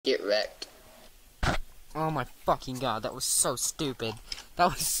Get wrecked. Oh my fucking god, that was so stupid. That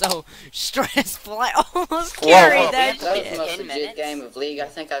was so stressful. I almost Whoa, carried that that was shit. the most legit game of League I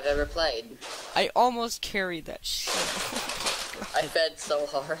think I've ever played. I almost carried that shit. I fed so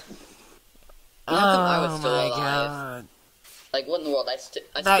hard. And how come I was still alive? God. Like, what in the world? I stood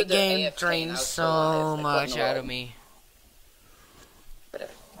That there game AFK and I drained was so still alive. Like, what in much the out of world? me.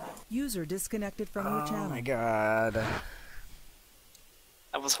 Whatever. User disconnected from your channel. Oh my god.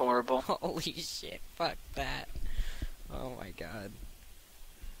 That was horrible. Holy shit, fuck that. Oh my god.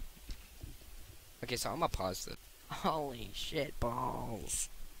 Okay, so I'm gonna pause this. Holy shit balls.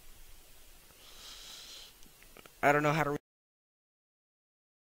 I don't know how to.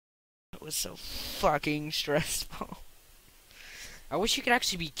 It was so fucking stressful. I wish you could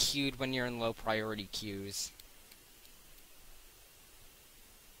actually be queued when you're in low priority queues.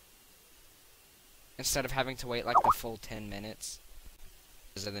 Instead of having to wait like the full 10 minutes.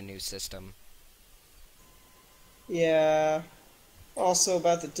 Because of the new system. Yeah. Also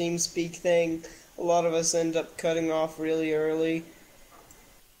about the TeamSpeak thing, a lot of us end up cutting off really early.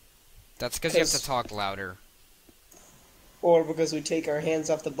 That's because you have to talk louder. Or because we take our hands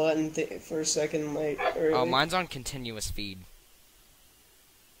off the button for a second late early. Oh, mine's on continuous feed.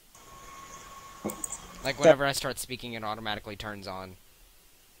 Like whenever I start speaking, it automatically turns on.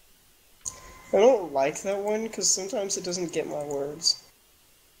 I don't like that one because sometimes it doesn't get my words.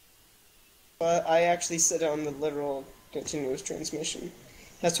 But I actually set it on the literal continuous transmission.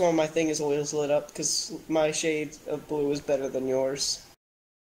 That's why my thing is always lit up, because my shade of blue is better than yours.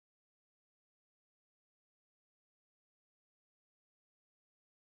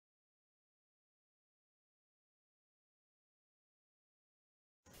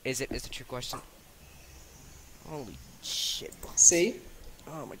 Is it a true question? Holy shit. See?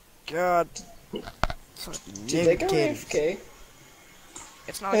 Oh my god. Did they go AFK?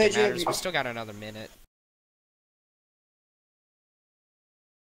 It's not like it matters, we still got another minute.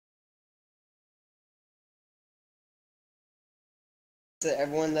 To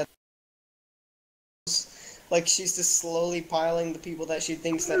everyone that... Like, she's just slowly piling the people that she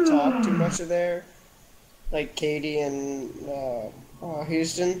thinks that talk too much are there. Like Katie and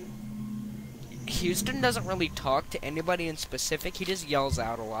Houston. Houston doesn't really talk to anybody in specific, he just yells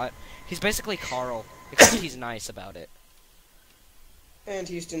out a lot. He's basically Carl, except he's nice about it. And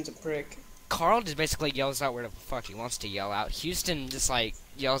Houston's a prick. Carl just basically yells out where the fuck he wants to yell out. Houston just, like,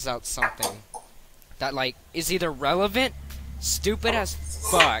 yells out something that, like, is either relevant, stupid as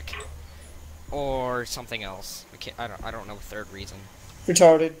fuck, or something else. I don't know the third reason.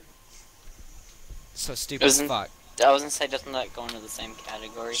 Retarded. So stupid as fuck. I was gonna say, doesn't that go into the same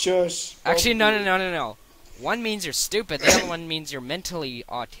category? Shush. Actually, no. One means you're stupid, the other one means you're mentally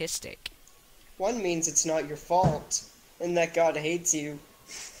autistic. One means it's not your fault, and that God hates you.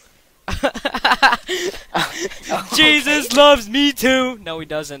 Jesus loves me too! No, he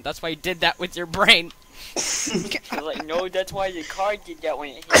doesn't. That's why he did that with your brain. You're like, no, that's why your car did that when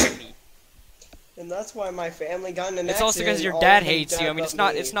it hit me. And that's why my family got in an accident. It's also because your dad hates you. I mean,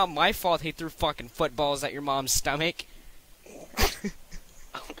 it's not my fault he threw fucking footballs at your mom's stomach.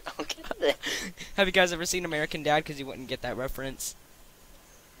 Okay. Have you guys ever seen American Dad? Because you wouldn't get that reference.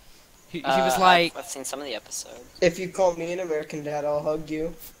 He was like... I've seen some of the episodes. If you call me an American Dad, I'll hug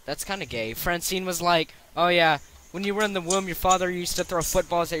you. That's kind of gay. Francine was like, oh yeah, when you were in the womb, your father used to throw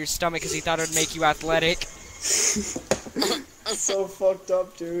footballs at your stomach because he thought it would make you athletic. So fucked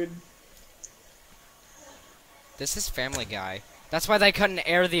up, dude. This is Family Guy. That's why they couldn't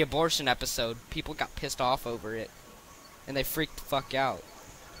air the abortion episode. People got pissed off over it. And they freaked the fuck out.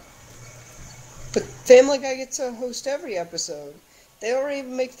 But Family Guy gets to host every episode. They don't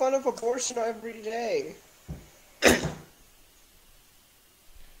even make fun of abortion every day.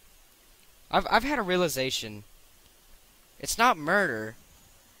 I've had a realization. It's not murder.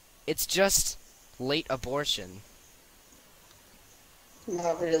 It's just late abortion.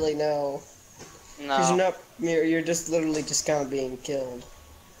 Not really, no. No. Because you're just literally just kind of being killed.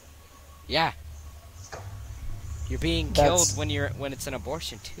 Yeah. You're being killed when it's an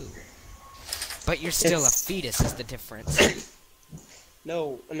abortion too. But you're still a fetus is the difference.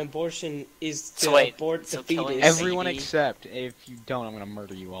 No, an abortion is to So wait, abort so the killing fetus. Everyone baby. except if you don't, I'm gonna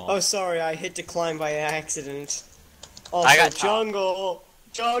murder you all. Oh, sorry, I hit decline by accident. Also, I got jungle!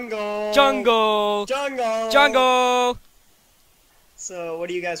 Jungle! Jungle! Jungle! Jungle! So, what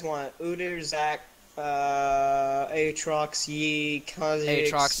do you guys want? Udyr, Zach, Aatrox, Yi,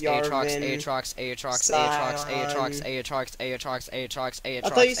 Kha'Zix, Yarvin, Aatrox. I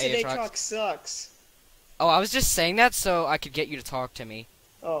thought you said Aatrox sucks. Oh, I was just saying that so I could get you to talk to me.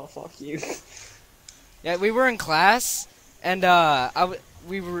 Oh, fuck you. Yeah, we were in class, and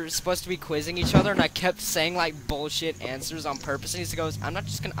we were supposed to be quizzing each other, and I kept saying like bullshit answers on purpose. And he goes, I'm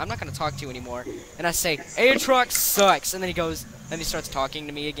not gonna talk to you anymore. And I say, Aatrox sucks. And then he starts talking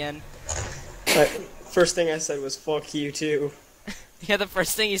to me again. First thing I said was "fuck you too." Yeah, the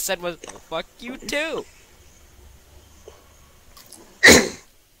first thing he said was, fuck you too.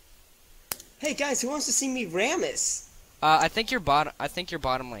 Hey guys, who wants to see me Rammus? I think you're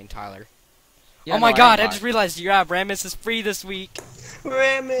bottom lane, Tyler. Yeah, oh my no, god, I am just realized Rammus is free this week.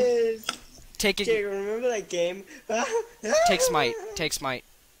 Rammus! Take it. Jake, remember that game? Take smite.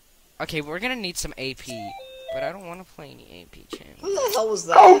 Okay, we're gonna need some AP, but I don't want to play any AP channel. What the hell was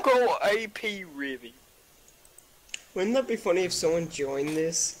I'll that? go AP really. Wouldn't that be funny if someone joined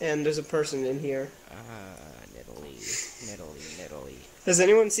this and there's a person in here? Niddly. Has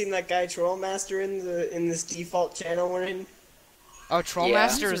anyone seen that guy Trollmaster in this default channel we're in? Oh,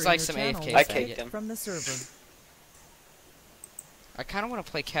 Trollmaster User is in like your some channel AFK was thing. kicked him. From the server. I kind of want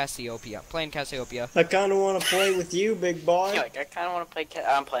to play Cassiopeia. Playing Cassiopeia. I kinda wanna play with you, big boy. Yeah, like, I kind of want to play.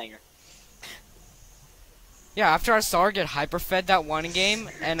 I'm playing her. Yeah, after I saw her get hyperfed that one game,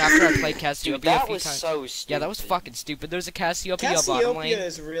 and after I played Cassiopeia Dude, that a few was times. so stupid. Yeah, that was fucking stupid. There's a Cassiopeia bottom lane. Cassiopeia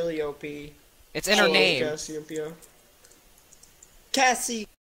is really OP. It's in her name. Cassiopeia. Cassie.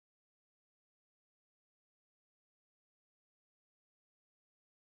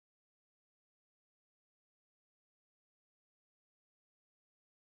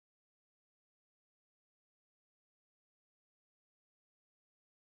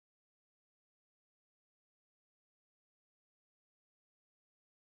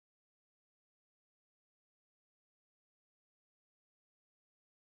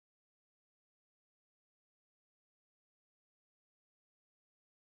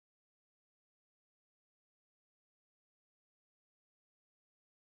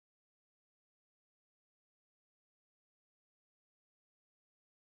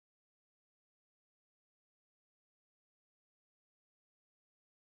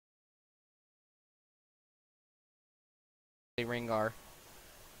 Ringar.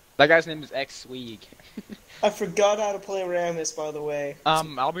 That guy's name is XSwig. I forgot how to play Rammus, by the way.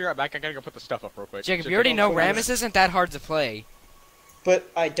 I'll be right back. I gotta go put the stuff up real quick. Jacob, Just you already take know a- Rammus isn't that hard to play. But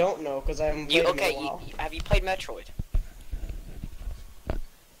I don't know, because I haven't played You him okay? in a while. Have you played Metroid?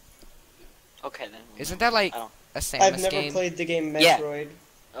 Okay then. Isn't that like I don't- a I've Samus never game? played the game Yeah. Metroid.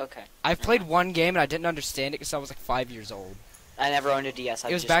 Okay. I've played one game and I didn't understand it because I was like 5 years old. I never owned a DS.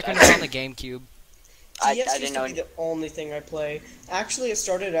 It was back when it was on the GameCube. I DS didn't used know. to be the only thing I play. Actually, it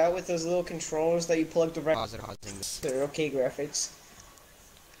started out with those little controllers that you plug directly. They're okay graphics.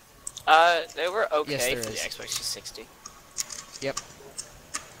 They were okay Yes, there for the is. Xbox 360. Yep.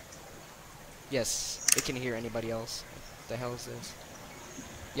 Yes, it can hear anybody else. What the hell is this?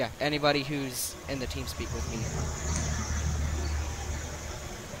 Yeah, anybody who's in the TeamSpeak with me.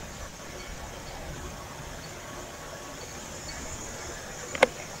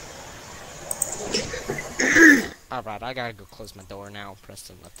 Alright, I gotta go close my door now.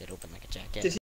 Preston left it open like a jacket.